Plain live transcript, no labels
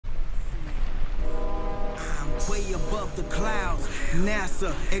way above the clouds.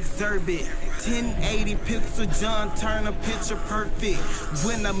 NASA, exhibit 1080 pixel, John Turner, picture perfect.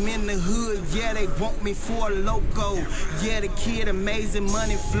 When I'm in the hood, yeah, they want me for a loco. Yeah, the kid amazing,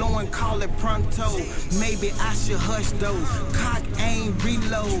 money flowing, call it pronto. Maybe I should hush though, cock, aim,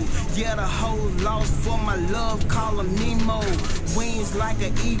 reload. Yeah, the whole lost for my love, call him Nemo. Wings like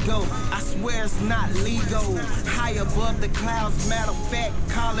an ego, I swear it's not legal. High above the clouds, matter of fact,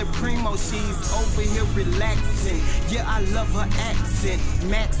 call it primo. She's over here relaxing, yeah, I love her accent.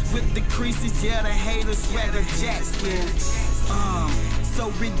 Max with the creases, yeah, the haters sweater Jackson. So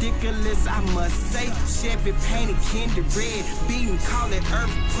ridiculous, I must say. Chevy painted candy red, beating, call it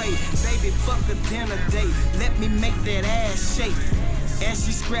earthquake. Baby, fuck a dinner date, let me make that ass shake. And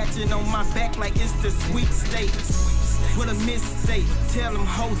she scratching on my back like it's the sweet state. With a mistake, tell them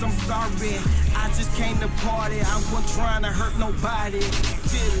hoes I'm sorry. I just came to party, I wasn't trying to hurt nobody.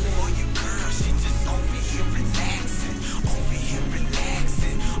 Feeling for you, girl, she just over here relaxing. Over here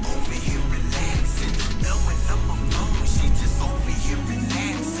relaxing, over here relaxing. Blowing up her phone, she just over here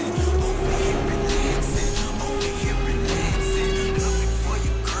relaxing. Over here relaxing, over here relaxing. Looking for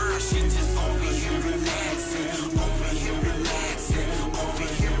you, girl, she just over here relaxing. Over here relaxing, over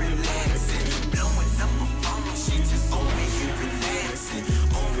here relaxing. Blowing up her phone, she just over here relaxing.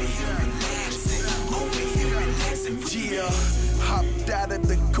 Over here relaxing, over here relaxing. Yeah, hopped out of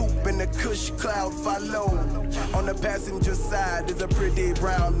the coupe and the cush cloud follow. On the passenger side is a pretty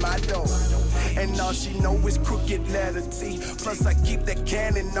brown model, and all she know is crooked letter T. Plus I keep that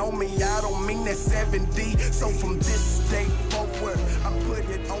cannon on me, I don't mean that 7D. So from this day forward, I put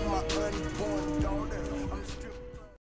it on my unborn.